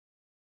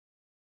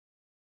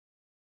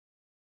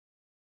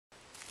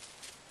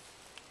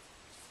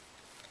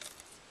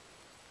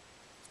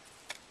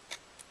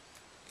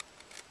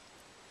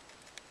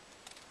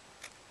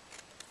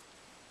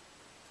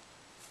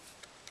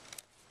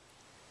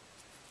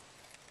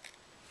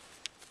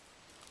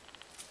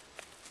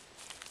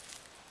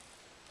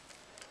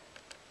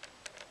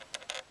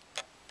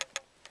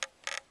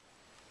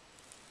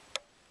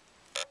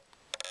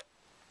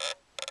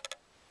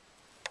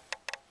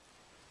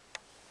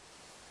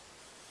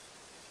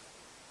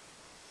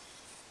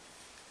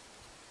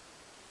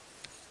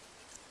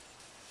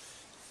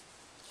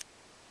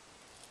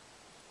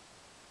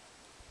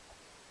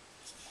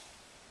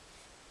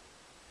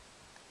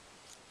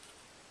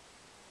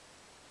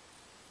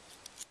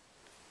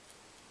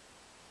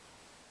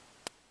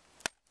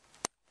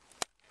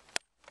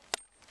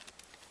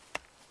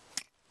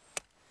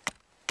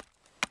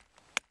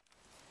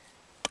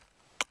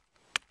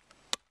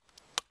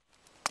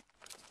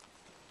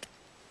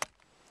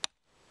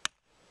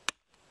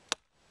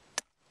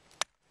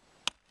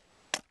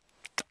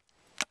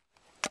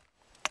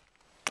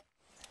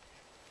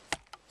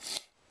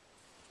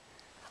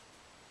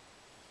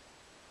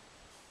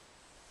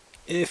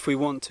If we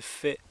want to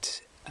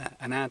fit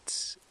an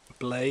adze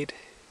blade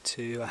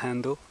to a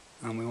handle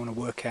and we want to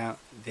work out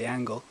the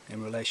angle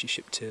in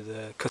relationship to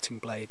the cutting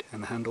blade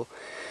and the handle,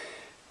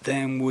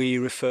 then we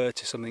refer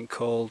to something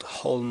called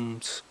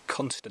Holmes'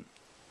 constant,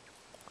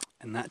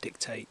 and that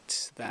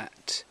dictates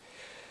that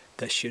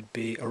there should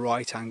be a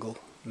right angle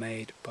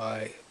made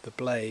by the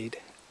blade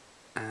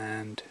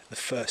and the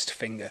first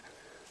finger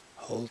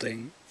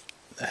holding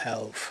the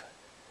helve.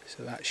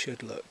 So that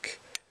should look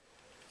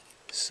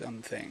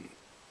something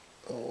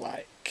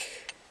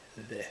like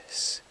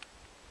this.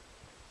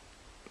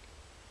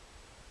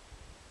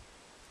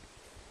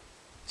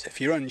 So if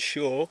you're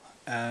unsure,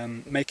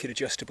 make it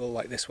adjustable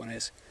like this one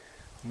is.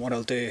 And what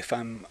I'll do,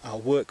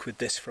 I'll work with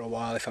this for a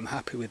while. If I'm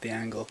happy with the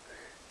angle,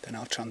 then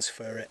I'll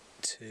transfer it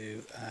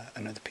to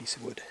another piece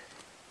of wood.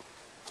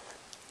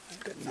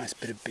 I've got a nice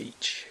bit of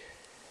beech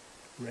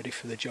ready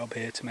for the job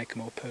here to make a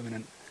more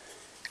permanent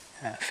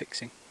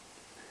fixing.